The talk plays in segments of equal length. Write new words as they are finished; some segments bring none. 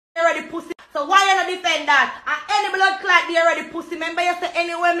already pussy. So why you not defend that? And any blood clot they already pussy. Remember you say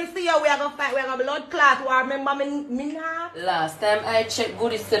anywhere me see you, we are gonna fight, we are gonna blood clot war. Remember me nah? Last time I checked,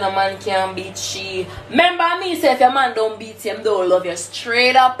 good is a man can beat she. Remember me say if your man don't beat him, don't love you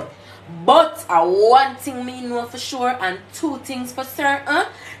straight up. But one thing me know for sure and two things for certain.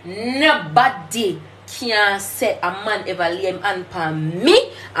 Nobody can say a man ever lay him hand pan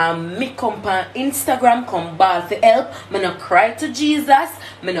me and me come pan Instagram come ball for help. Me no cry to Jesus,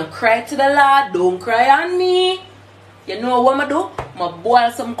 me no cry to the Lord, don't cry on me. You know what I do? I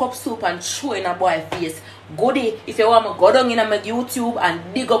boil some cup soup and throw in a boy face. Goody, if you want me go down in my YouTube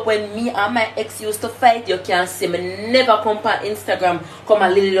and dig up when me and my ex used to fight, you can see me never come on Instagram, come a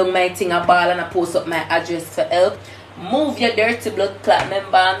little long my thing a ball and I post up my address for help. Move your dirty blood clot.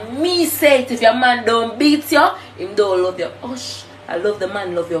 Remember me say it, if your man don't beat you, him don't love you. Hush, I love the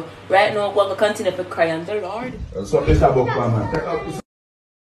man love you. Right now I'm going to continue to cry on the Lord. So it's about man.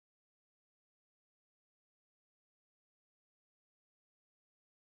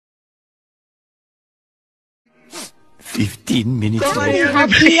 15 minutes Story how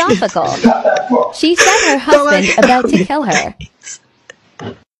theatrical. She said her husband about to kill her.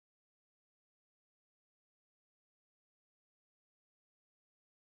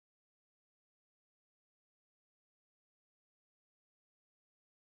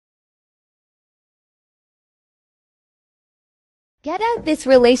 Get out this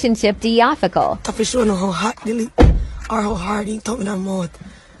relationship theatrical. If you show know how hot the lip or how hard he took me in the mouth,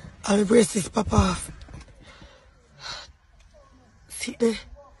 I'll brace this pop off. See there?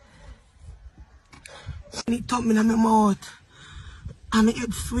 When he took me in my mouth, and my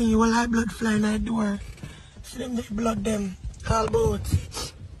head swing, you will have blood flying out the door. See them, the blood them, all both.